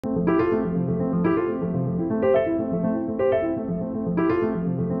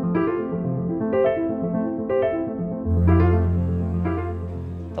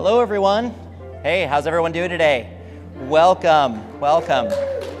Hello, everyone. Hey, how's everyone doing today? Welcome, welcome.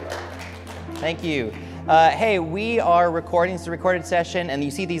 Thank you. Hey, we are recording. It's a recorded session, and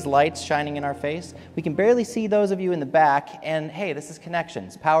you see these lights shining in our face. We can barely see those of you in the back, and hey, this is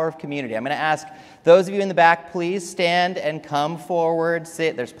Connections, Power of Community. I'm going to ask those of you in the back, please stand and come forward.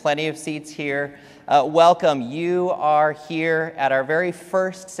 Sit. There's plenty of seats here. Welcome. You are here at our very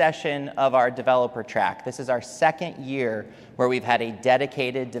first session of our developer track. This is our second year where we've had a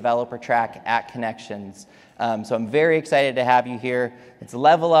dedicated developer track at Connections. So I'm very excited to have you here. It's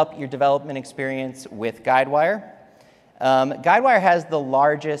level up your development experience with Guidewire. Guidewire has the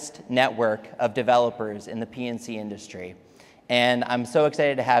largest network of developers in the P&C industry. And I'm so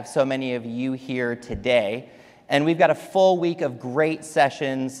excited to have so many of you here today. And we've got a full week of great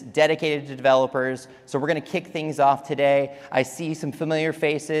sessions dedicated to developers. So we're going to kick things off today. I see some familiar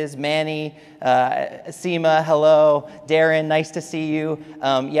faces. Manny, Seema, hello. Darren, nice to see you.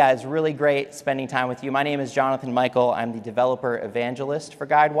 Yeah, it's really great spending time with you. My name is Jonathan Michael. I'm the developer evangelist for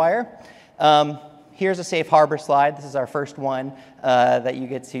Guidewire. Here's a safe harbor slide. This is our first one that you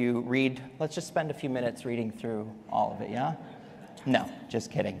get to read. Let's just spend a few minutes reading through all of it, yeah? No,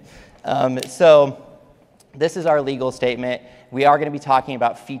 just kidding. This is our legal statement. We are going to be talking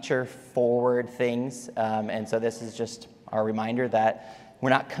about feature-forward things, and so this is just our reminder that we're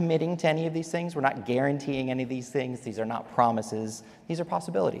not committing to any of these things. We're not guaranteeing any of these things. These are not promises. These are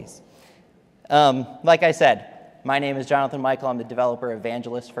possibilities. Like I said, my name is Jonathan Michael. I'm the developer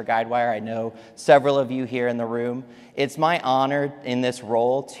evangelist for Guidewire. I know several of you here in the room. It's my honor in this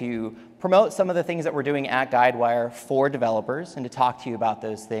role to promote some of the things that we're doing at Guidewire for developers and to talk to you about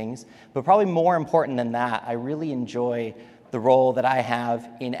those things. But probably more important than that, I really enjoy the role that I have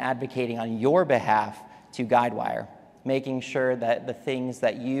in advocating on your behalf to Guidewire, making sure that the things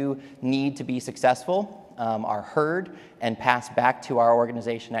that you need to be successful are heard and passed back to our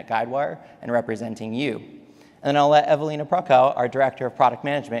organization at Guidewire and representing you. And then I'll let Evelina Prokow, our Director of Product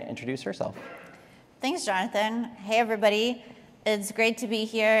Management, introduce herself. Thanks, Jonathan. Hey, everybody. It's great to be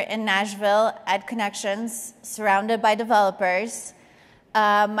here in Nashville at Connections, surrounded by developers.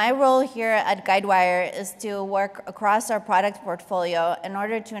 My role here at Guidewire is to work across our product portfolio in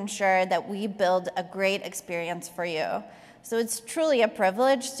order to ensure that we build a great experience for you. So it's truly a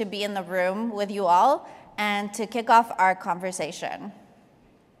privilege to be in the room with you all and to kick off our conversation.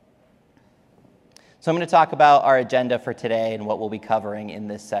 So I'm going to talk about our agenda for today and what we'll be covering in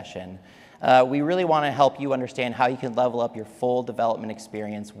this session. We really want to help you understand how you can level up your full development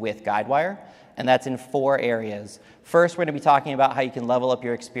experience with Guidewire, and that's in 4 areas. First, we're going to be talking about how you can level up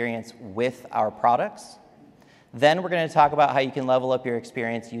your experience with our products. Then we're going to talk about how you can level up your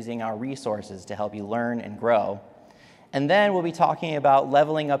experience using our resources to help you learn and grow. And then we'll be talking about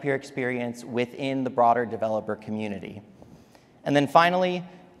leveling up your experience within the broader developer community. And then finally,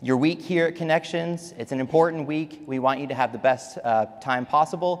 your week here at Connections, it's an important week. We want you to have the best time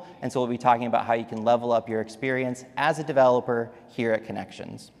possible, and so we'll be talking about how you can level up your experience as a developer here at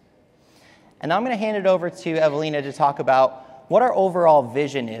Connections. And now I'm going to hand it over to Evelina to talk about what our overall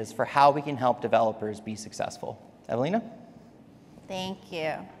vision is for how we can help developers be successful. Evelina? Thank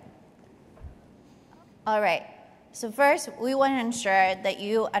you. All right. So first, we want to ensure that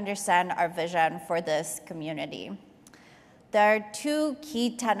you understand our vision for this community. There are 2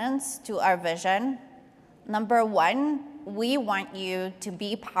 key tenets to our vision. Number 1, we want you to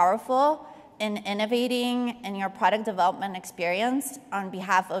be powerful in innovating in your product development experience on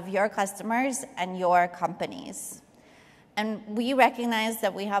behalf of your customers and your companies. And we recognize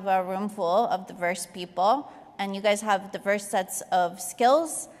that we have a room full of diverse people, and you guys have diverse sets of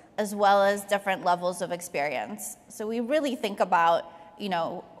skills as well as different levels of experience. So we really think about,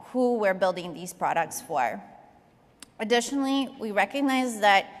 who we're building these products for. Additionally, we recognize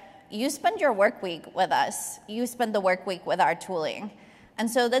that you spend your work week with us. You spend the work week with our tooling. And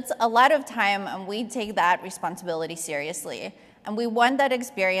so that's a lot of time, and we take that responsibility seriously. And we want that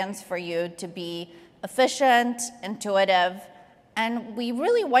experience for you to be efficient, intuitive, and we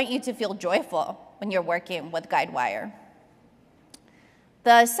really want you to feel joyful when you're working with Guidewire.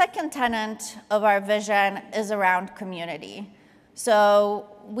 The second tenet of our vision is around community. So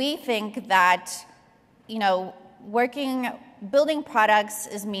we think that, building products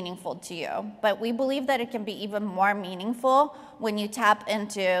is meaningful to you, but we believe that it can be even more meaningful when you tap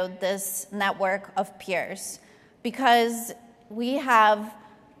into this network of peers, because we have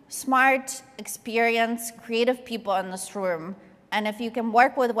smart, experienced, creative people in this room, and if you can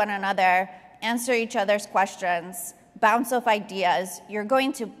work with one another, answer each other's questions, bounce off ideas, you're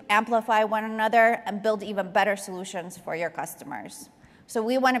going to amplify one another and build even better solutions for your customers. So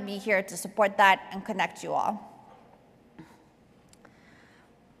we want to be here to support that and connect you all.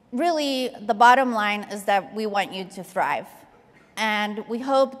 really, the bottom line is that we want you to thrive. And we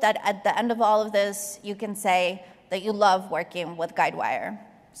hope that at the end of all of this, you can say that you love working with Guidewire.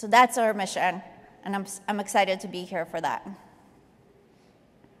 So that's our mission, and I'm excited to be here for that.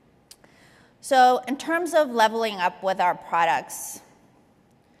 So in terms of leveling up with our products,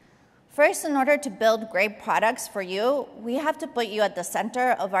 first, in order to build great products for you, we have to put you at the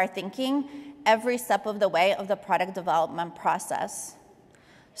center of our thinking every step of the way of the product development process.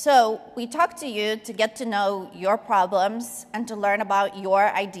 So we talk to you to get to know your problems and to learn about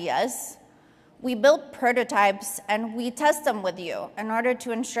your ideas. We build prototypes and we test them with you in order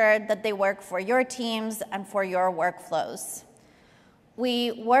to ensure that they work for your teams and for your workflows.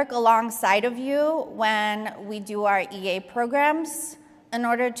 We work alongside of you when we do our EA programs in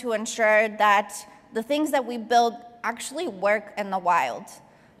order to ensure that the things that we build actually work in the wild.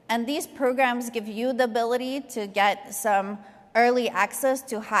 And these programs give you the ability to get some early access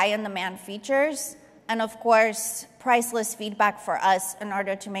to high-in-demand features, and of course, priceless feedback for us in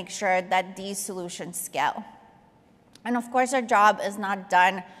order to make sure that these solutions scale. And of course, our job is not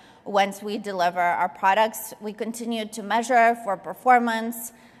done once we deliver our products. We continue to measure for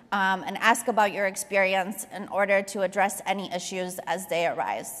performance and ask about your experience in order to address any issues as they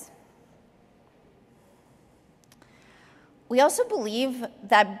arise. We also believe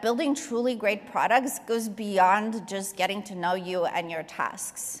that building truly great products goes beyond just getting to know you and your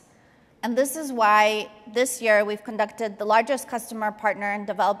tasks. And this is why this year we've conducted the largest customer, partner, and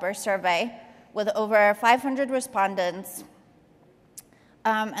developer survey with over 500 respondents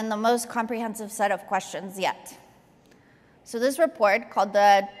and the most comprehensive set of questions yet. So this report, called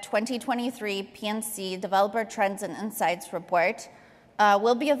the 2023 PNC Developer Trends and Insights Report,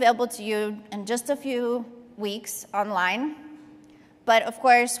 will be available to you in just a few weeks online. But of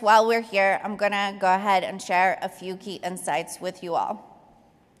course, while we're here, I'm going to go ahead and share a few key insights with you all.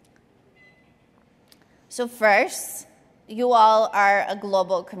 So first, you all are a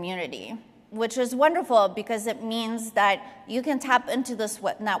global community, which is wonderful because it means that you can tap into this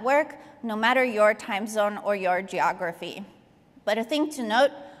network no matter your time zone or your geography. But a thing to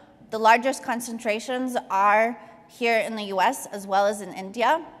note, the largest concentrations are here in the US as well as in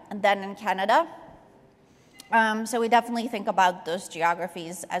India and then in Canada. So we definitely think about those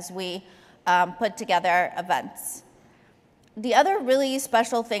geographies as we put together events. The other really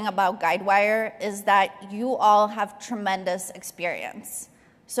special thing about Guidewire is that you all have tremendous experience.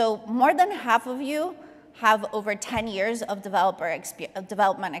 So more than half of you have over 10 years of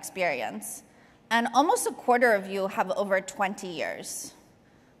development experience, and almost a quarter of you have over 20 years.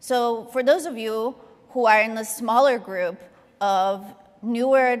 So for those of you who are in the smaller group of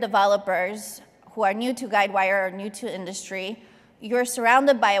newer developers who are new to Guidewire or new to industry, you're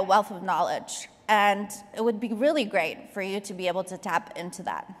surrounded by a wealth of knowledge. And it would be really great for you to be able to tap into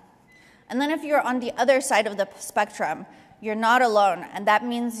that. And then if you're on the other side of the spectrum, you're not alone. And that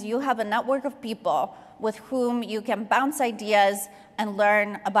means you have a network of people with whom you can bounce ideas and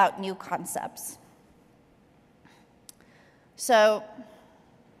learn about new concepts. So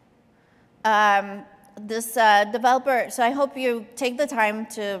this developer, so I hope you take the time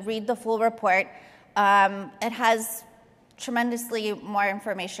to read the full report. It has tremendously more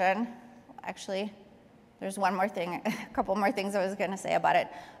information. Actually, there's one more thing, a couple more things I was going to say about it.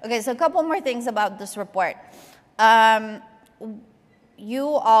 Okay, so a couple more things about this report. You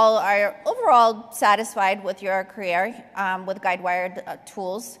all are overall satisfied with your career with Guidewire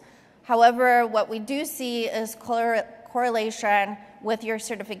tools. However, what we do see is correlation with your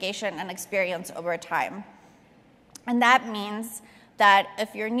certification and experience over time. And that means that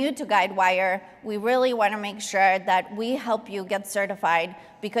if you're new to Guidewire, we really want to make sure that we help you get certified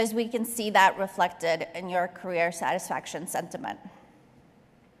because we can see that reflected in your career satisfaction sentiment.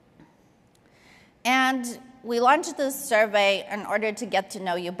 And we launched this survey in order to get to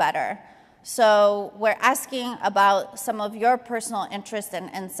know you better. So we're asking about some of your personal interests and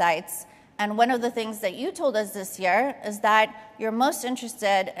insights. And one of the things that you told us this year is that you're most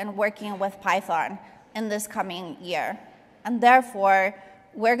interested in working with Python in this coming year. And therefore,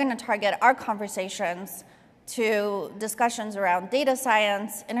 we're going to target our conversations to discussions around data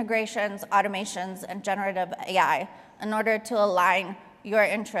science, integrations, automations, and generative AI in order to align your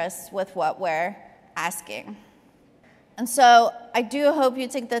interests with what we're asking. And so I do hope you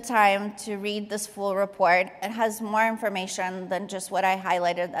take the time to read this full report. It has more information than just what I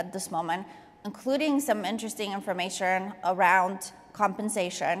highlighted at this moment, including some interesting information around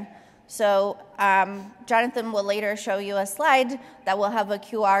compensation. So Jonathan will later show you a slide that will have a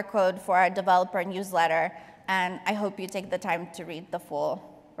QR code for our developer newsletter, and I hope you take the time to read the full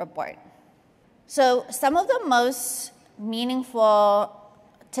report. So some of the most meaningful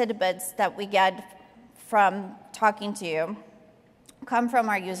tidbits that we get from talking to you come from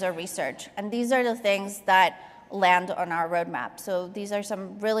our user research. And these are the things that land on our roadmap. So these are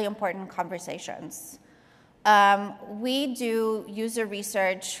some really important conversations. We do user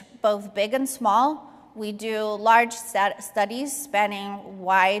research, both big and small. We do large studies spanning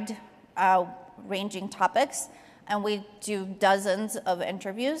wide ranging topics, and we do dozens of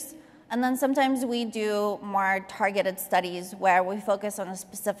interviews. And then sometimes we do more targeted studies where we focus on a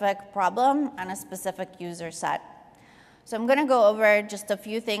specific problem and a specific user set. So I'm going to go over just a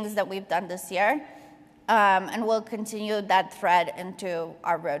few things that we've done this year, and we'll continue that thread into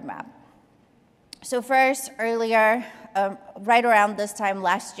our roadmap. So first, earlier, right around this time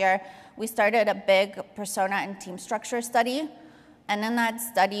last year, we started a big persona and team structure study. And in that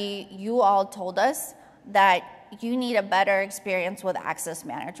study, you all told us that you need a better experience with access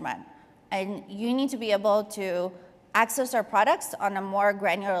management. And you need to be able to access our products on a more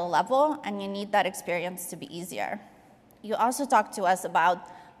granular level, and you need that experience to be easier. You also talked to us about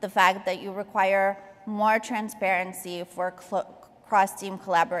the fact that you require more transparency for cross-team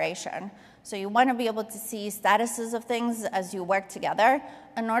collaboration. So you want to be able to see statuses of things as you work together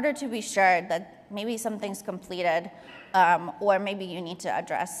in order to be sure that maybe something's completed or maybe you need to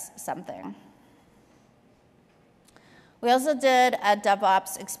address something. We also did a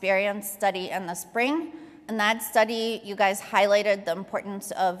DevOps experience study in the spring. In that study, you guys highlighted the importance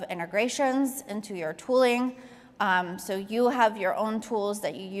of integrations into your tooling. So you have your own tools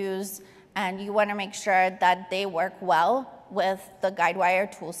that you use, and you want to make sure that they work well with the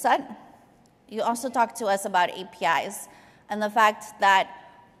Guidewire tool set. You also talked to us about APIs and the fact that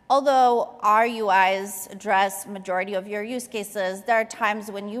although our UIs address majority of your use cases, there are times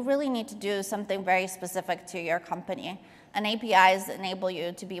when you really need to do something very specific to your company. And APIs enable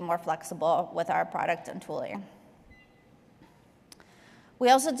you to be more flexible with our product and tooling. We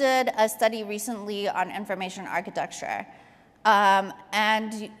also did a study recently on information architecture.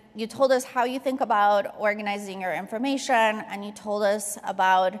 And you told us how you think about organizing your information, and you told us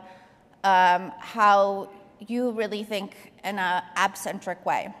about how you really think in an app-centric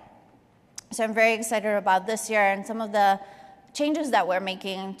way. So I'm very excited about this year and some of the changes that we're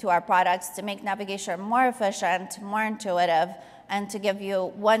making to our products to make navigation more efficient, more intuitive, and to give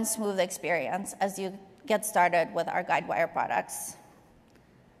you one smooth experience as you get started with our Guidewire products.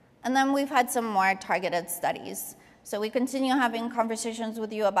 And then we've had some more targeted studies. So we continue having conversations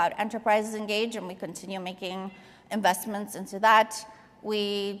with you about enterprises engage, and we continue making investments into that.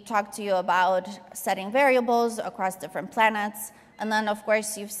 We talked to you about setting variables across different planets. And then, of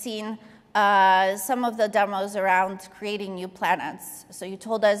course, you've seen some of the demos around creating new planets. So you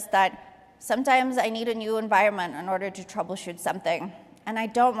told us that sometimes I need a new environment in order to troubleshoot something, and I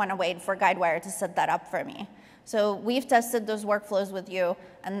don't want to wait for Guidewire to set that up for me. So we've tested those workflows with you,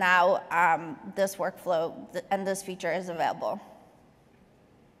 and now this workflow and this feature is available.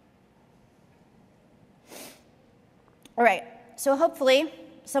 All right, so hopefully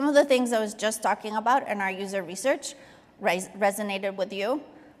some of the things I was just talking about in our user research resonated with you.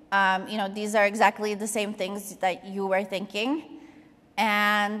 These are exactly the same things that you were thinking.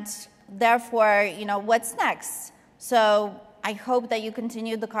 And therefore, what's next? So I hope that you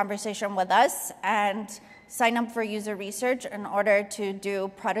continue the conversation with us and sign up for user research in order to do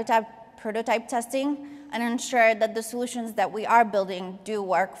prototype testing and ensure that the solutions that we are building do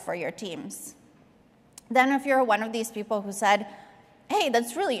work for your teams. Then if you're one of these people who said, hey,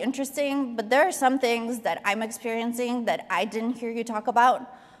 that's really interesting, but there are some things that I'm experiencing that I didn't hear you talk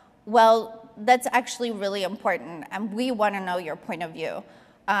about, well, that's actually really important, and we want to know your point of view.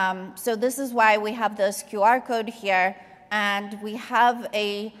 So this is why we have this QR code here, and we have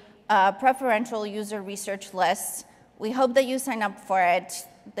a preferential user research list. We hope that you sign up for it.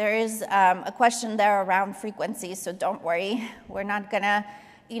 There is a question there around frequency, so don't worry. We're not gonna,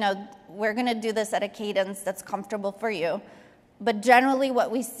 we're gonna do this at a cadence that's comfortable for you. But generally what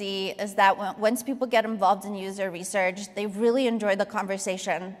we see is that once people get involved in user research, they really enjoy the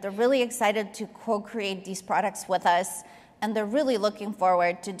conversation. They're really excited to co-create these products with us, and they're really looking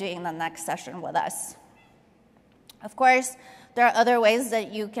forward to doing the next session with us. Of course, there are other ways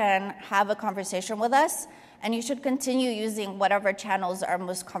that you can have a conversation with us, and you should continue using whatever channels are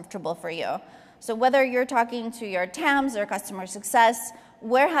most comfortable for you. So whether you're talking to your TAMs or customer success,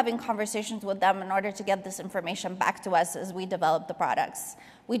 we're having conversations with them in order to get this information back to us as we develop the products.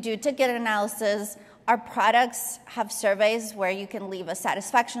 We do ticket analysis. Our products have surveys where you can leave a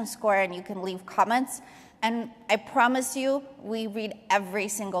satisfaction score and you can leave comments. And I promise you, we read every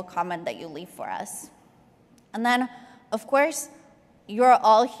single comment that you leave for us. And then, of course, you're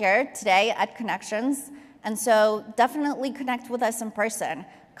all here today at Connections. And so definitely connect with us in person.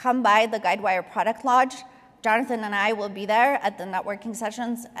 come by the Guidewire product lodge. Jonathan and I will be there at the networking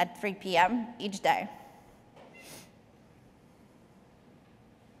sessions at 3 p.m. each day.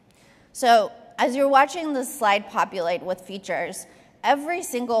 So as you're watching this slide populate with features, every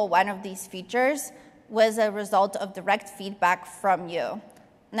single one of these features was a result of direct feedback from you.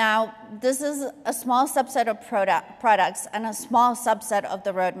 Now, this is a small subset of products and a small subset of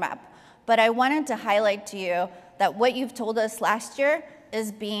the roadmap, but I wanted to highlight to you that what you've told us last year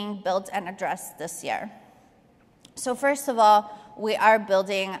is being built and addressed this year. So first of all, we are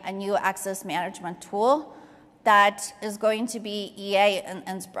building a new access management tool that is going to be EA in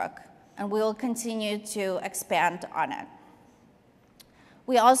Innsbruck, and we will continue to expand on it.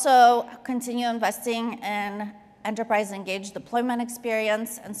 We also continue investing in enterprise engaged deployment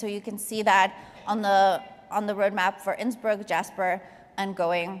experience, and so you can see that on the roadmap for Innsbruck, Jasper, and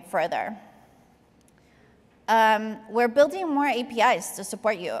going further. We're building more APIs to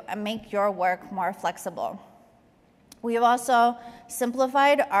support you and make your work more flexible. We've also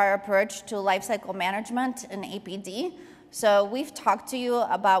simplified our approach to lifecycle management in APD. So we've talked to you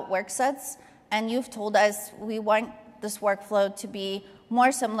about work sets, and you've told us we want this workflow to be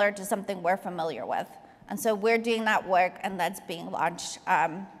more similar to something we're familiar with. And so we're doing that work, and that's being launched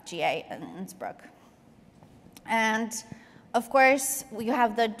GA in Innsbruck. And of course, we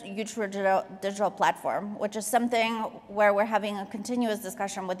have the huge digital platform, which is something where we're having a continuous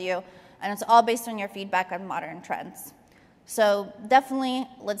discussion with you, and it's all based on your feedback on modern trends. So definitely,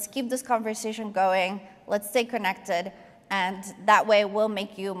 let's keep this conversation going. Let's stay connected, and that way we'll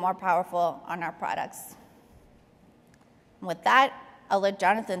make you more powerful on our products. And with that, I'll let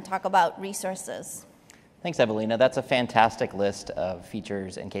Jonathan talk about resources. Thanks, Evelina. That's a fantastic list of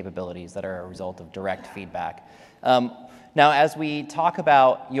features and capabilities that are a result of direct feedback. Now, as we talk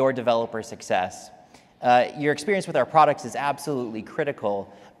about your developer success, your experience with our products is absolutely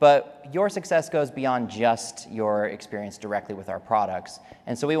critical, but your success goes beyond just your experience directly with our products.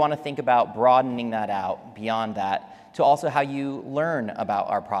 And so we want to think about broadening that out beyond that to also how you learn about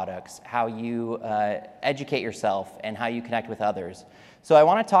our products, how you educate yourself, and how you connect with others. So I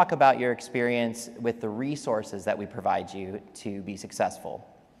want to talk about your experience with the resources that we provide you to be successful,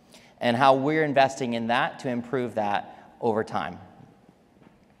 and how we're investing in that to improve that over time.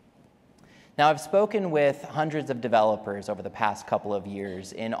 Now, I've spoken with hundreds of developers over the past couple of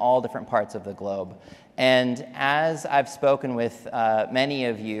years in all different parts of the globe. And as I've spoken with many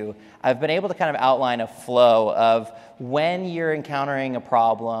of you, I've been able to kind of outline a flow of when you're encountering a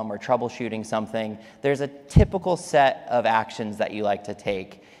problem or troubleshooting something, there's a typical set of actions that you like to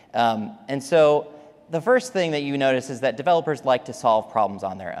take. And so the first thing that you notice is that developers like to solve problems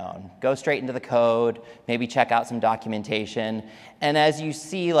on their own. Go straight into the code, maybe check out some documentation. And as you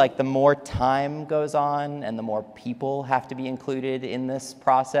see, like, the more time goes on and the more people have to be included in this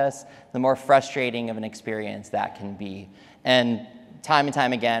process, the more frustrating of an experience that can be. And time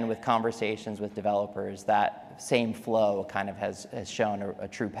again with conversations with developers, that same flow kind of has shown a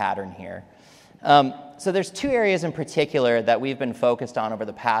true pattern here. So there's two areas in particular that we've been focused on over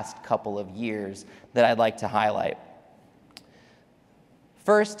the past couple of years that I'd like to highlight.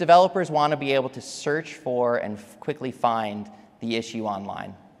 First, developers want to be able to search for and quickly find the issue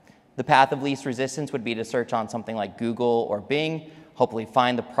online. The path of least resistance would be to search on something like Google or Bing, hopefully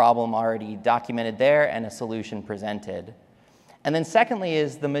find the problem already documented there and a solution presented. And then secondly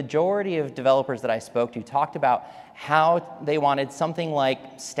is the majority of developers that I spoke to talked about how they wanted something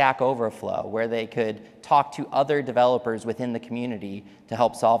like Stack Overflow, where they could talk to other developers within the community to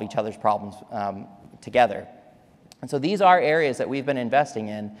help solve each other's problems together. And so these are areas that we've been investing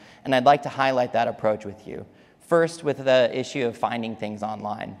in, and I'd like to highlight that approach with you. First, with the issue of finding things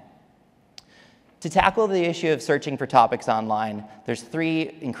online. To tackle the issue of searching for topics online, there's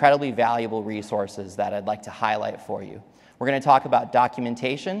three incredibly valuable resources that I'd like to highlight for you. We're going to talk about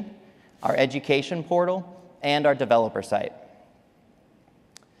documentation, our education portal, and our developer site.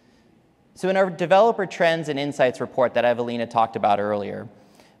 So in our developer trends and insights report that Evelina talked about earlier,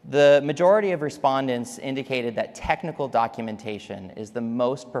 the majority of respondents indicated that technical documentation is the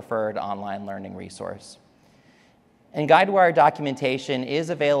most preferred online learning resource. And Guidewire documentation is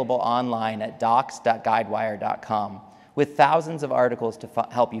available online at docs.guidewire.com with thousands of articles to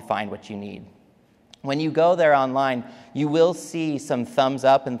help you find what you need. When you go there online, you will see some thumbs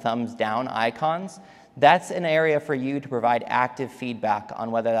up and thumbs down icons. That's an area for you to provide active feedback on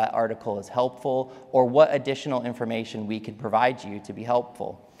whether that article is helpful or what additional information we could provide you to be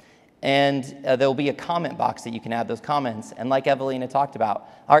helpful. And there will be a comment box that you can add those comments. And like Evelina talked about,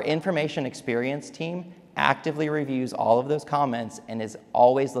 our information experience team actively reviews all of those comments and is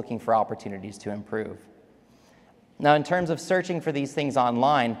always looking for opportunities to improve. Now, in terms of searching for these things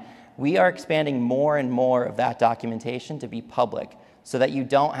online, we are expanding more and more of that documentation to be public so that you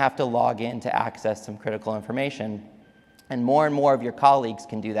don't have to log in to access some critical information. And more of your colleagues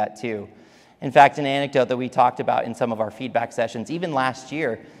can do that too. In fact, an anecdote that we talked about in some of our feedback sessions, even last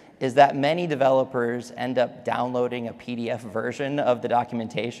year, is that many developers end up downloading a PDF version of the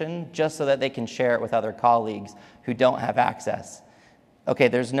documentation just so that they can share it with other colleagues who don't have access. Okay,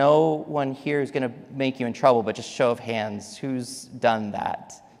 there's no one here who's going to make you in trouble, but just show of hands, who's done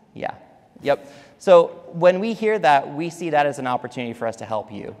that? Yeah, yep. So when we hear that, we see that as an opportunity for us to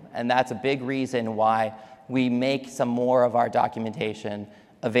help you. And that's a big reason why we make some more of our documentation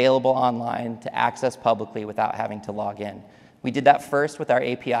available online to access publicly without having to log in. We did that first with our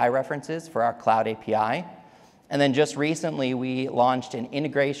API references for our Cloud API. And then just recently, we launched an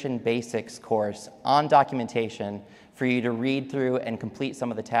integration basics course on documentation for you to read through and complete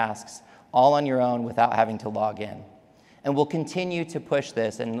some of the tasks all on your own without having to log in. And we'll continue to push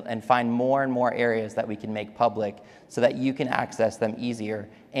this and find more and more areas that we can make public so that you can access them easier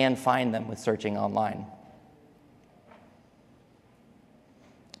and find them with searching online.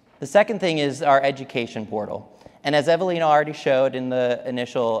 The second thing is our education portal. And as Evelina already showed in the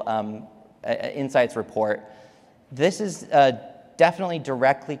initial insights report, this is definitely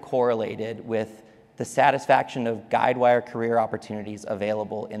directly correlated with the satisfaction of Guidewire career opportunities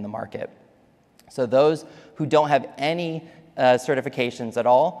available in the market. So those who don't have any certifications at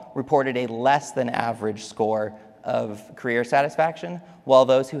all reported a less than average score of career satisfaction, while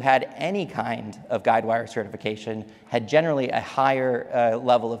those who had any kind of Guidewire certification had generally a higher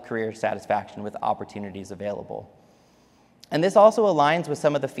level of career satisfaction with opportunities available. And this also aligns with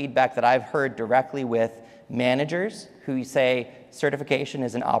some of the feedback that I've heard directly with managers who say certification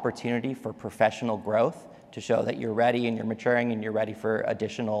is an opportunity for professional growth to show that you're ready and you're maturing and you're ready for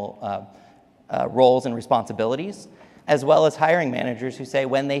additional roles and responsibilities, as well as hiring managers who say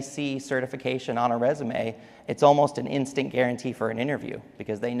when they see certification on a resume, it's almost an instant guarantee for an interview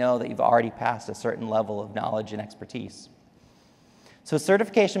because they know that you've already passed a certain level of knowledge and expertise. So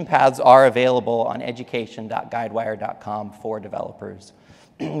certification paths are available on education.guidewire.com for developers.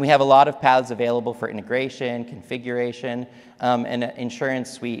 We have a lot of paths available for integration, configuration, and insurance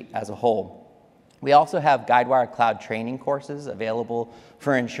suite as a whole. We also have Guidewire Cloud training courses available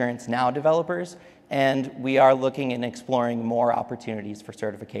for InsuranceNow developers, and we are looking and exploring more opportunities for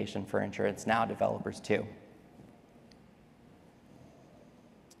certification for InsuranceNow developers too.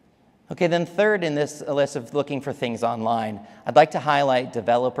 Okay, then third in this list of looking for things online, I'd like to highlight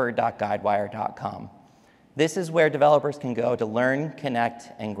developer.guidewire.com. This is where developers can go to learn, connect,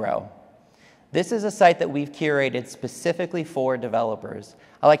 and grow. This is a site that we've curated specifically for developers.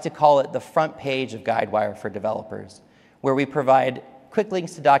 I like to call it the front page of Guidewire for developers, where we provide quick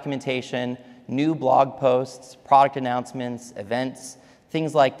links to documentation, new blog posts, product announcements, events,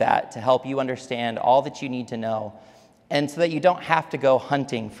 things like that to help you understand all that you need to know, and so that you don't have to go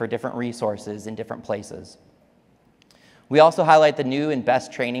hunting for different resources in different places. We also highlight the new and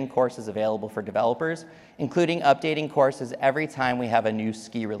best training courses available for developers, including updating courses every time we have a new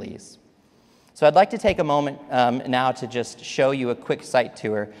ski release. So I'd like to take a moment now to just show you a quick site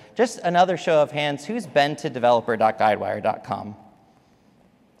tour. Just another show of hands, who's been to developer.guidewire.com?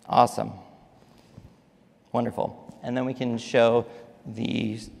 Awesome. Wonderful. And then we can show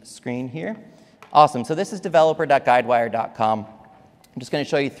the screen here. Awesome. So this is developer.guidewire.com. I'm just going to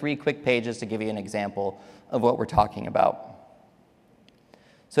show you 3 quick pages to give you an example of what we're talking about.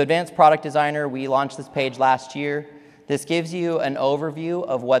 So Advanced Product Designer, we launched this page last year. This gives you an overview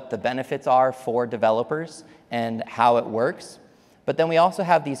of what the benefits are for developers and how it works. But then we also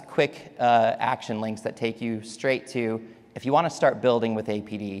have these quick action links that take you straight to, if you want to start building with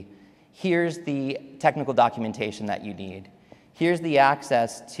APD, here's the technical documentation that you need. Here's the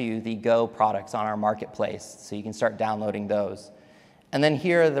access to the Go products on our marketplace, so you can start downloading those. And then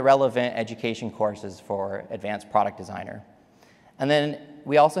here are the relevant education courses for Advanced Product Designer. And then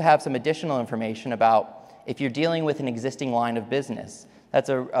we also have some additional information about if you're dealing with an existing line of business. That's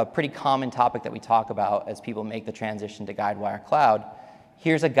a pretty common topic that we talk about as people make the transition to Guidewire Cloud.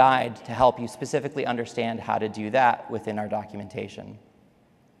 Here's a guide to help you specifically understand how to do that within our documentation.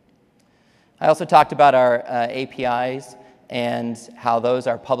 I also talked about our APIs and how those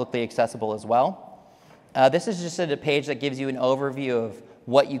are publicly accessible as well. This is just a page that gives you an overview of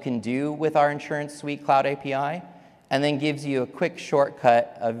what you can do with our Insurance Suite Cloud API, and then gives you a quick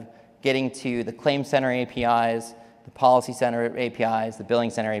shortcut of getting to the Claim Center APIs, the Policy Center APIs, the Billing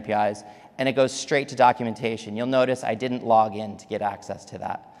Center APIs, and it goes straight to documentation. You'll notice I didn't log in to get access to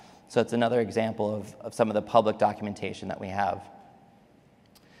that. So it's another example of some of the public documentation that we have.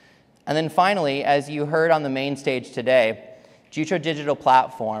 And then finally, as you heard on the main stage today, Jutro Digital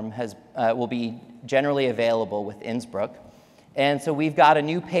Platform will be generally available with Innsbruck. And so we've got a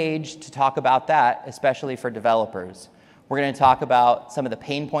new page to talk about that, especially for developers. We're going to talk about some of the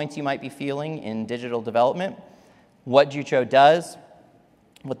pain points you might be feeling in digital development, what Jutro does,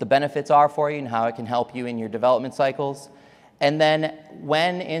 what the benefits are for you, and how it can help you in your development cycles. And then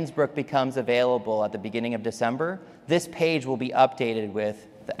when Innsbruck becomes available at the beginning of December, this page will be updated with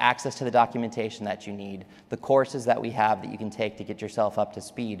the access to the documentation that you need, the courses that we have that you can take to get yourself up to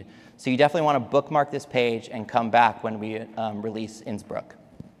speed. So you definitely want to bookmark this page and come back when we release Innsbruck.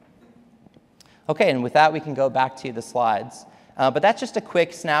 Okay, and with that, we can go back to the slides. But that's just a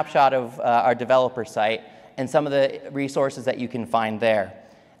quick snapshot of our developer site and some of the resources that you can find there.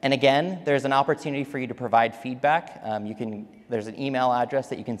 And again, there's an opportunity for you to provide feedback. There's an email address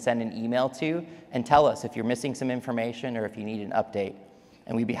that you can send an email to and tell us if you're missing some information or if you need an update.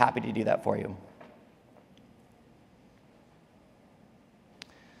 And we'd be happy to do that for you.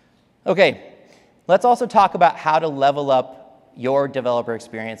 Okay, let's also talk about how to level up your developer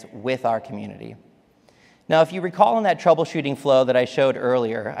experience with our community. Now, if you recall in that troubleshooting flow that I showed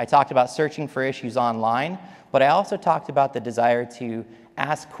earlier, I talked about searching for issues online, but I also talked about the desire to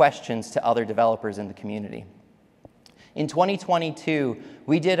ask questions to other developers in the community. In 2022,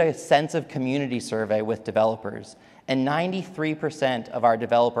 we did a sense of community survey with developers, and 93% of our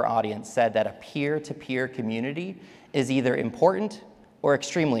developer audience said that a peer-to-peer community is either important or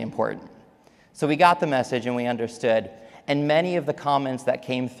extremely important. So we got the message and we understood, and many of the comments that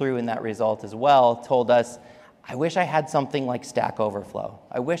came through in that result as well told us, I wish I had something like Stack Overflow.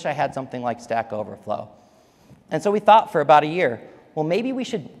 I wish I had something like Stack Overflow. And so we thought for about a year, well, maybe we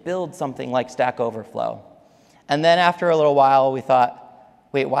should build something like Stack Overflow. And then after a little while, we thought,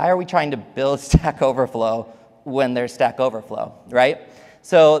 wait, why are we trying to build Stack Overflow when there's Stack Overflow, right?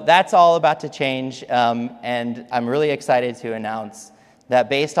 So that's all about to change, and I'm really excited to announce that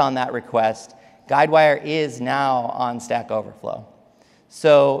based on that request, Guidewire is now on Stack Overflow.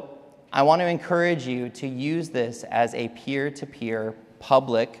 So I want to encourage you to use this as a peer-to-peer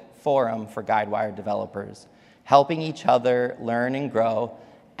public forum for Guidewire developers, helping each other learn and grow,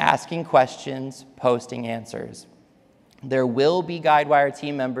 asking questions, posting answers. There will be Guidewire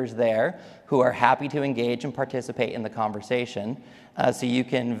team members there who are happy to engage and participate in the conversation, so you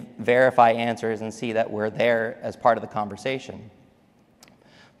can verify answers and see that we're there as part of the conversation.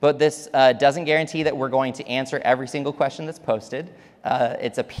 But this doesn't guarantee that we're going to answer every single question that's posted.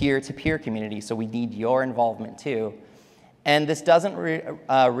 It's a peer-to-peer community, so we need your involvement too. And this doesn't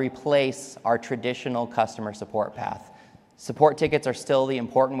replace our traditional customer support path. Support tickets are still the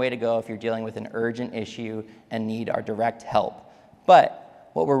important way to go if you're dealing with an urgent issue and need our direct help. But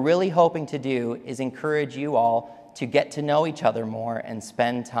what we're really hoping to do is encourage you all to get to know each other more and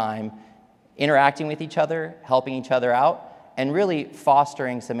spend time interacting with each other, helping each other out, and really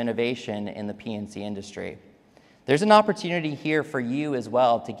fostering some innovation in the P&C industry. There's an opportunity here for you as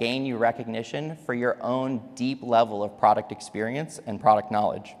well to gain you recognition for your own deep level of product experience and product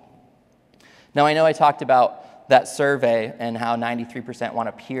knowledge. Now, I know I talked about that survey and how 93% want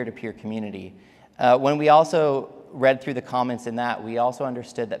a peer-to-peer community. When we also read through the comments in that, we also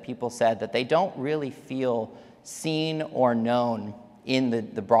understood that people said that they don't really feel seen or known in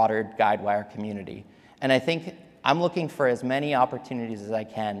the broader Guidewire community. And I think I'm looking for as many opportunities as I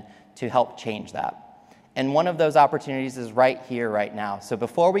can to help change that. And one of those opportunities is right here, right now. So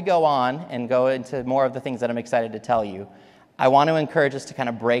before we go on and go into more of the things that I'm excited to tell you, I want to encourage us to kind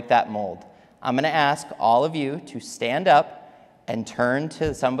of break that mold. I'm going to ask all of you to stand up and turn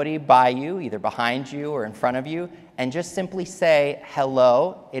to somebody by you, either behind you or in front of you, and just simply say,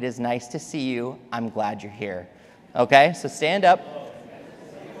 hello, it is nice to see you, I'm glad you're here. Okay, so stand up.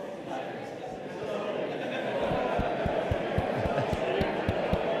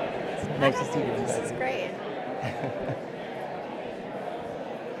 Nice to see you. This is great. I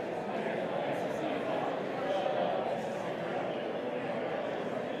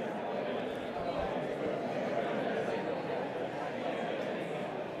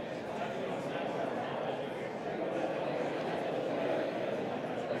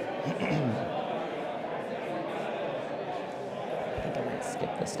think I might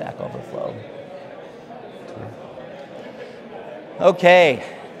skip the Stack Overflow.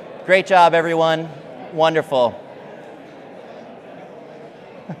 Okay. Great job, everyone. Wonderful.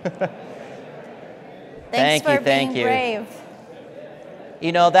 Thanks for thank being you. brave.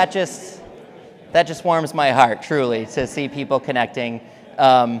 You know, that just warms my heart, truly, to see people connecting.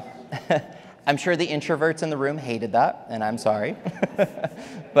 I'm sure the introverts in the room hated that, and I'm sorry.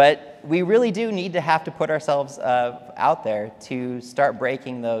 But we really do need to have to put ourselves out there to start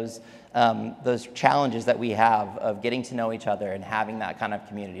breaking those challenges that we have of getting to know each other and having that kind of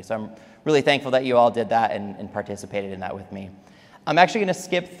community. So I'm really thankful that you all did that and participated in that with me. I'm actually going to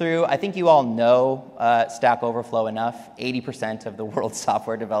skip through. I think you all know Stack Overflow enough. 80% of the world's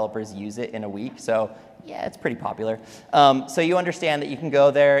software developers use it in a week. So yeah, it's pretty popular. So you understand that you can go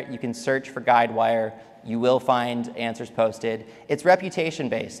there, you can search for Guidewire, you will find answers posted. It's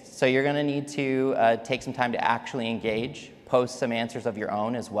reputation-based, so you're going to need to take some time to actually engage, post some answers of your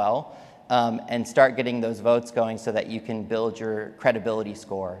own as well, and start getting those votes going so that you can build your credibility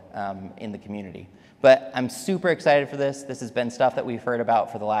score in the community. But I'm super excited for this. This has been stuff that we've heard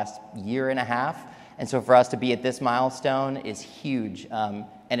about for the last year and a half, and so for us to be at this milestone is huge,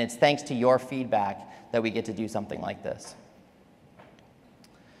 and it's thanks to your feedback that we get to do something like this.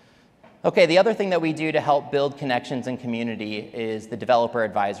 Okay, the other thing that we do to help build connections and community is the Developer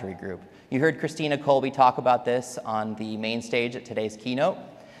Advisory Group. You heard Christina Colby talk about this on the main stage at today's keynote,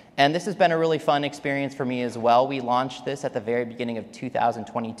 and this has been a really fun experience for me as well. We launched this at the very beginning of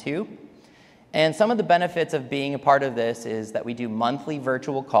 2022, and some of the benefits of being a part of this is that we do monthly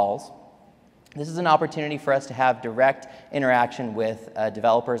virtual calls. This is an opportunity for us to have direct interaction with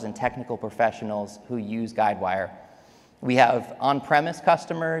developers and technical professionals who use Guidewire. We have on-premise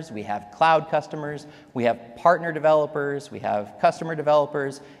customers, we have cloud customers, we have partner developers, we have customer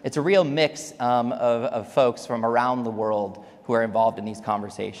developers. It's a real mix of folks from around the world who are involved in these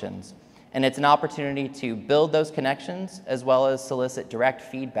conversations. And it's an opportunity to build those connections as well as solicit direct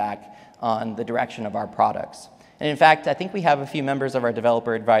feedback on the direction of our products. And in fact, I think we have a few members of our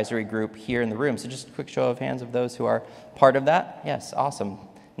developer advisory group here in the room. So just a quick show of hands of those who are part of that. Yes, awesome.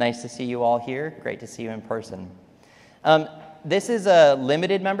 Nice to see you all here. Great to see you in person. This is a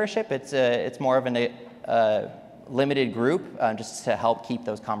limited membership. It's more of a limited group just to help keep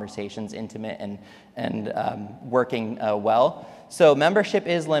those conversations intimate and working well. So membership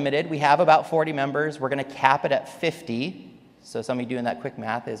is limited. We have about 40 members. We're going to cap it at 50. So some of you doing that quick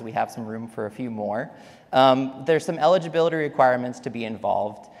math is we have some room for a few more. There's some eligibility requirements to be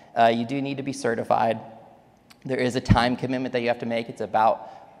involved. You do need to be certified. There is a time commitment that you have to make. It's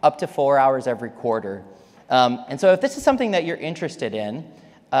about up to 4 hours every quarter. And so if this is something that you're interested in,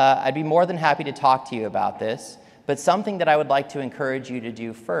 I'd be more than happy to talk to you about this. But something that I would like to encourage you to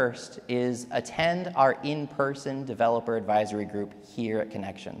do first is attend our in-person developer advisory group here at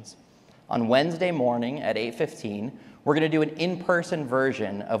Connections. On Wednesday morning at 8:15, we're going to do an in-person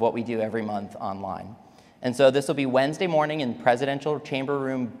version of what we do every month online. And so this will be Wednesday morning in Presidential Chamber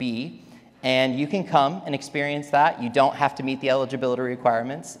Room B. And you can come and experience that. You don't have to meet the eligibility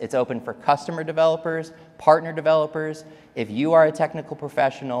requirements. It's open for customer developers, partner developers. If you are a technical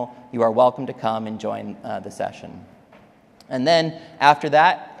professional, you are welcome to come and join the session. And then after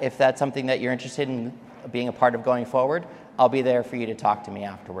that, if that's something that you're interested in being a part of going forward, I'll be there for you to talk to me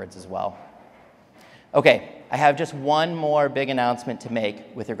afterwards as well. Okay, I have just one more big announcement to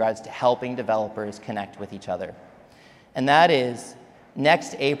make with regards to helping developers connect with each other. And that is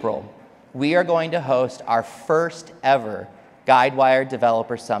next April, we are going to host our first ever Guidewire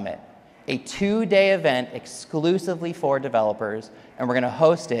Developer Summit, a 2-day event exclusively for developers, and we're going to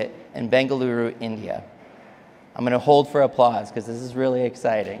host it in Bengaluru, India. I'm going to hold for applause because this is really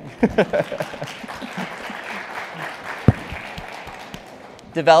exciting.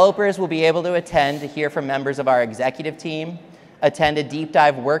 Developers will be able to attend to hear from members of our executive team, attend a deep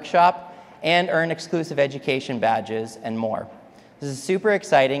dive workshop, and earn exclusive education badges and more. This is super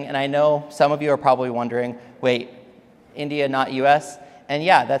exciting, and I know some of you are probably wondering, wait, India, not US? And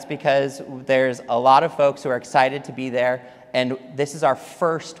yeah, that's because there's a lot of folks who are excited to be there, and this is our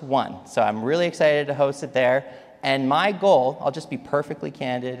first one. So I'm really excited to host it there. And my goal, I'll just be perfectly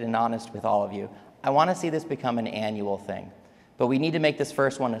candid and honest with all of you, I want to see this become an annual thing. But we need to make this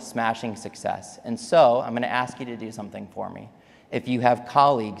first one a smashing success. And so I'm going to ask you to do something for me. If you have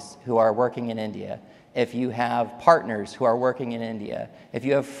colleagues who are working in India, if you have partners who are working in India, if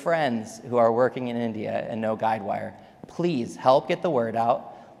you have friends who are working in India and know Guidewire, please help get the word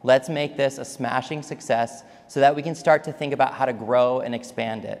out. Let's make this a smashing success so that we can start to think about how to grow and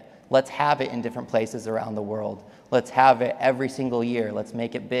expand it. Let's have it in different places around the world. Let's have it every single year. Let's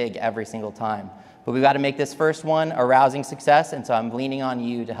make it big every single time. But we've got to make this first one a rousing success, and so I'm leaning on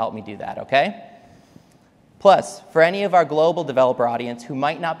you to help me do that, okay? Plus, for any of our global developer audience who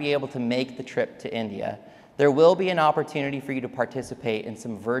might not be able to make the trip to India, there will be an opportunity for you to participate in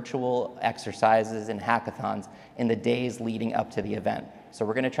some virtual exercises and hackathons in the days leading up to the event. So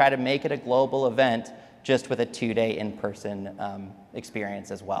we're going to try to make it a global event just with a 2-day in-person experience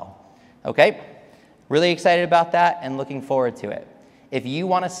as well. Okay? Really excited about that and looking forward to it. If you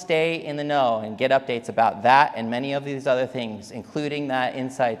want to stay in the know and get updates about that and many of these other things, including that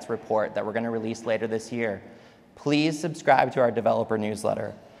insights report that we're going to release later this year, please subscribe to our developer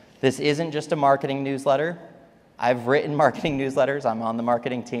newsletter. This isn't just a marketing newsletter. I've written marketing newsletters. I'm on the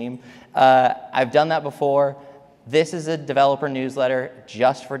marketing team. I've done that before. This is a developer newsletter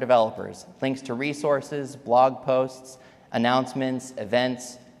just for developers. Links to resources, blog posts, announcements,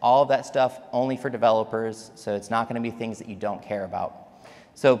 events, all of that stuff only for developers, so it's not going to be things that you don't care about.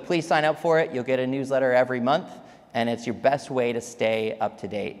 So please sign up for it. You'll get a newsletter every month, and it's your best way to stay up to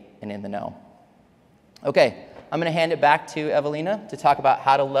date and in the know. Okay, I'm going to hand it back to Evelina to talk about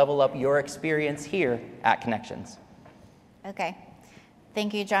how to level up your experience here at Connections. Okay.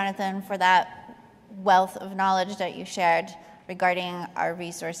 Thank you, Jonathan, for that wealth of knowledge that you shared regarding our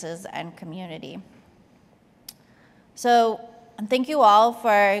resources and community. So thank you all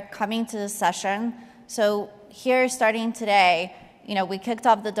for coming to this session. So here, starting today, we kicked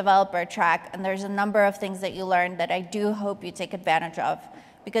off the developer track, and there's a number of things that you learned that I do hope you take advantage of,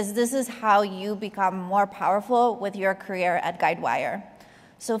 because this is how you become more powerful with your career at Guidewire.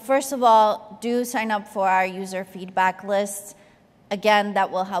 So first of all, do sign up for our user feedback list. Again, that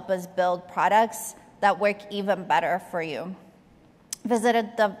will help us build products that work even better for you.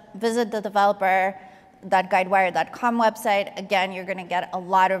 Visit the developer.guidewire.com website. Again, you're going to get a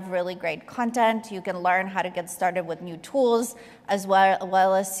lot of really great content. You can learn how to get started with new tools, as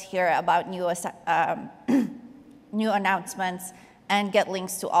well as hear about new announcements and get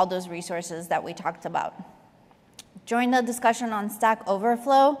links to all those resources that we talked about. Join the discussion on Stack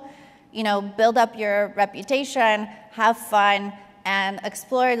Overflow. Build up your reputation, have fun, and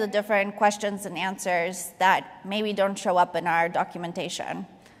explore the different questions and answers that maybe don't show up in our documentation.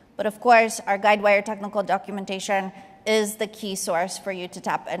 But of course, our Guidewire technical documentation is the key source for you to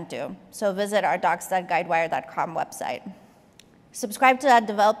tap into. So visit our docs.guidewire.com website. Subscribe to that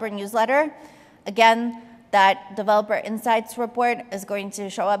developer newsletter. Again, that developer insights report is going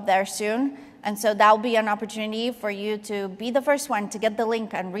to show up there soon. And so that will be an opportunity for you to be the first one to get the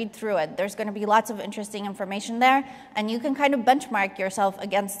link and read through it. There's going to be lots of interesting information there, and you can kind of benchmark yourself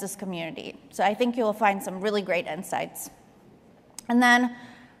against this community. So I think you will find some really great insights. And then,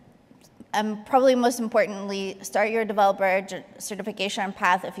 probably most importantly, start your developer certification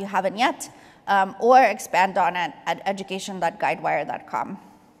path if you haven't yet, or expand on it at education.guidewire.com.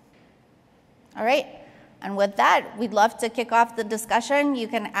 All right. And with that, we'd love to kick off the discussion. You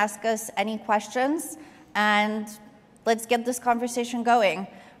can ask us any questions, and let's get this conversation going.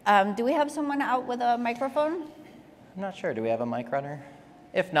 Do we have someone out with a microphone? I'm not sure. Do we have a mic runner?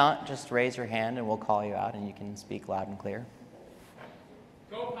 If not, just raise your hand, and we'll call you out, and you can speak loud and clear.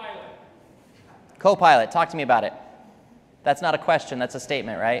 Copilot. Copilot, talk to me about it. That's not a question. That's a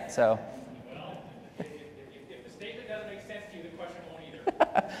statement, right? So. If the statement doesn't make sense to you, the question won't either.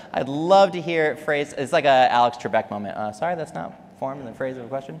 I'd love to hear it phrased. It's like a Alex Trebek moment. Sorry, that's not formed in the phrase of a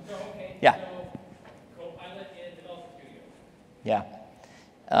question. So, okay. Yeah. So, Copilot in Developer Studio. Yeah.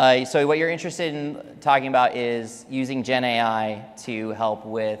 So what you're interested in talking about is using Gen AI to help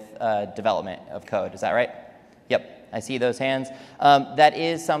with development of code. Is that right? Yep. I see those hands. That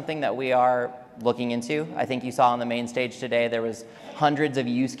is something that we are looking into. I think you saw on the main stage today there was hundreds of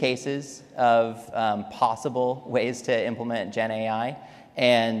use cases of possible ways to implement Gen AI.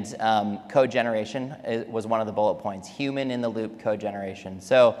 And code generation was one of the bullet points, human-in-the-loop code generation.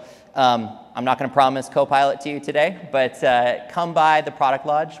 So I'm not going to promise Copilot to you today, but come by the product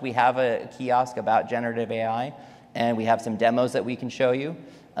lodge. We have a kiosk about generative AI, and we have some demos that we can show you.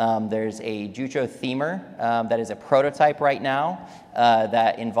 There's a Jutro themer that is a prototype right now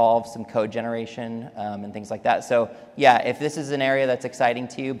that involves some code generation and things like that. So yeah, if this is an area that's exciting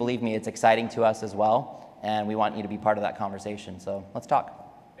to you, believe me, it's exciting to us as well. And we want you to be part of that conversation. So let's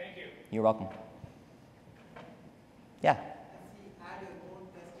talk. Thank you. You're welcome. Yeah?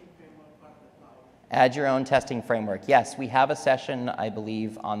 Add your own testing framework. Yes, we have a session, I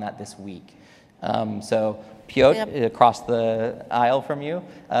believe, on that this week. So Piotr, across the aisle from you,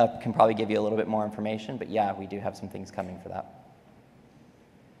 can probably give you a little bit more information. But yeah, we do have some things coming for that.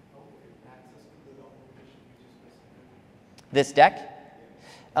 This deck?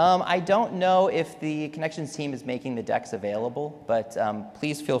 I don't know if the Connections team is making the decks available, but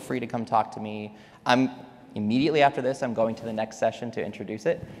please feel free to come talk to me. Immediately after this, I'm going to the next session to introduce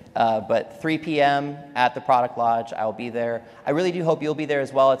it. But 3 p.m. at the Product Lodge, I'll be there. I really do hope you'll be there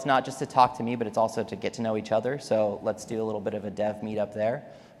as well. It's not just to talk to me, but it's also to get to know each other. So let's do a little bit of a dev meetup there.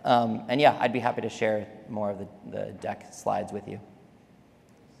 And yeah, I'd be happy to share more of the deck slides with you.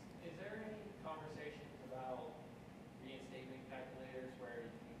 Is there any conversations about reinstatement calculators where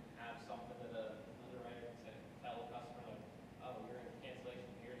you can have something that an underwriter can tell a customer, like, oh, you're in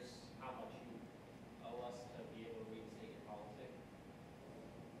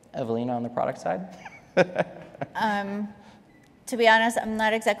Evelina on the product side? To be honest, I'm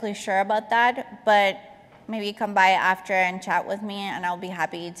not exactly sure about that, but maybe come by after and chat with me, and I'll be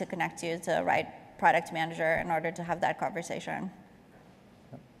happy to connect you to the right product manager in order to have that conversation.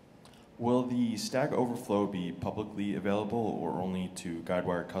 Will the Stack Overflow be publicly available or only to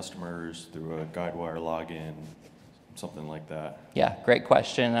Guidewire customers through a Guidewire login, something like that? Yeah, great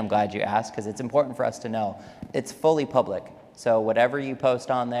question. I'm glad you asked because it's important for us to know. It's fully public. So whatever you post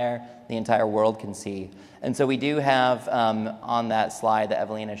on there, the entire world can see. And so we do have on that slide that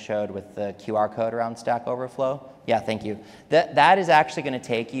Evelina showed with the QR code around Stack Overflow. Yeah, thank you. That is actually going to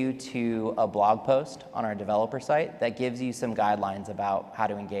take you to a blog post on our developer site that gives you some guidelines about how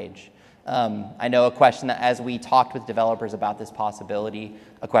to engage. I know a question that as we talked with developers about this possibility,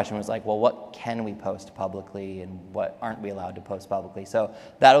 a question was like, well, what can we post publicly and what aren't we allowed to post publicly? So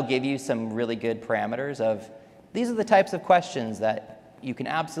that'll give you some really good parameters of these are the types of questions that you can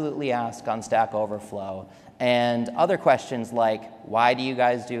absolutely ask on Stack Overflow. And other questions like, why do you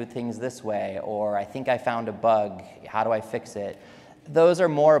guys do things this way? Or I think I found a bug, how do I fix it? Those are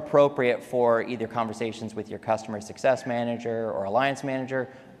more appropriate for either conversations with your customer success manager or alliance manager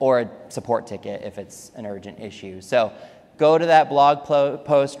or a support ticket if it's an urgent issue. So go to that blog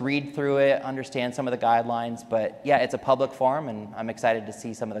post, read through it, understand some of the guidelines. But yeah, it's a public forum, and I'm excited to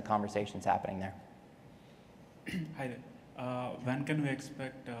see some of the conversations happening there. Hi there. When can we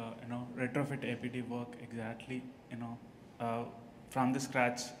expect retrofit APD work exactly? From the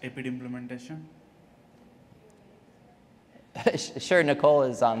scratch APD implementation. Sure, Nicole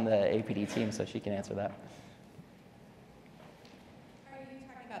is on the APD team, so she can answer that. Are you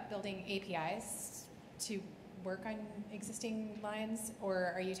talking about building APIs to work on existing lines,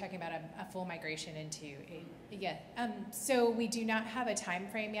 or are you talking about a full migration into a? Yeah. So we do not have a time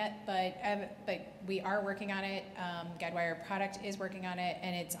frame yet, but we are working on it. Guidewire product is working on it,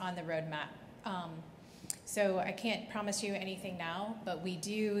 and it's on the roadmap. So I can't promise you anything now, but we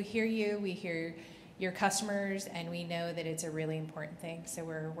do hear you. We hear your customers, and we know that it's a really important thing. So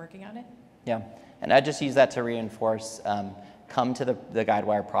we're working on it. Yeah, and I just use that to reinforce. Come to the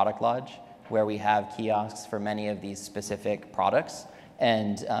Guidewire Product Lodge, where we have kiosks for many of these specific products.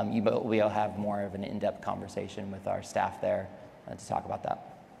 And we'll have more of an in-depth conversation with our staff there to talk about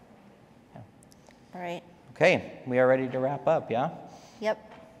that. Yeah. All right. Okay, we are ready to wrap up, yeah? Yep.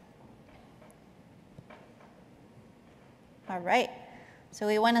 All right. So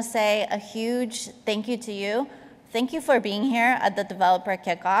we want to say a huge thank you to you. Thank you for being here at the developer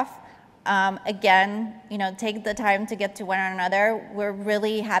kickoff. Again, take the time to get to one another. We're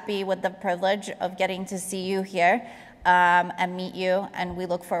really happy with the privilege of getting to see you here and meet you, and we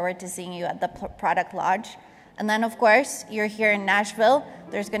look forward to seeing you at the Product Lodge. And then, of course, you're here in Nashville.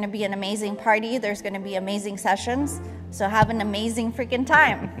 There's going to be an amazing party. There's going to be amazing sessions. So have an amazing freaking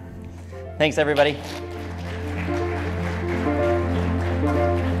time. Thanks, everybody.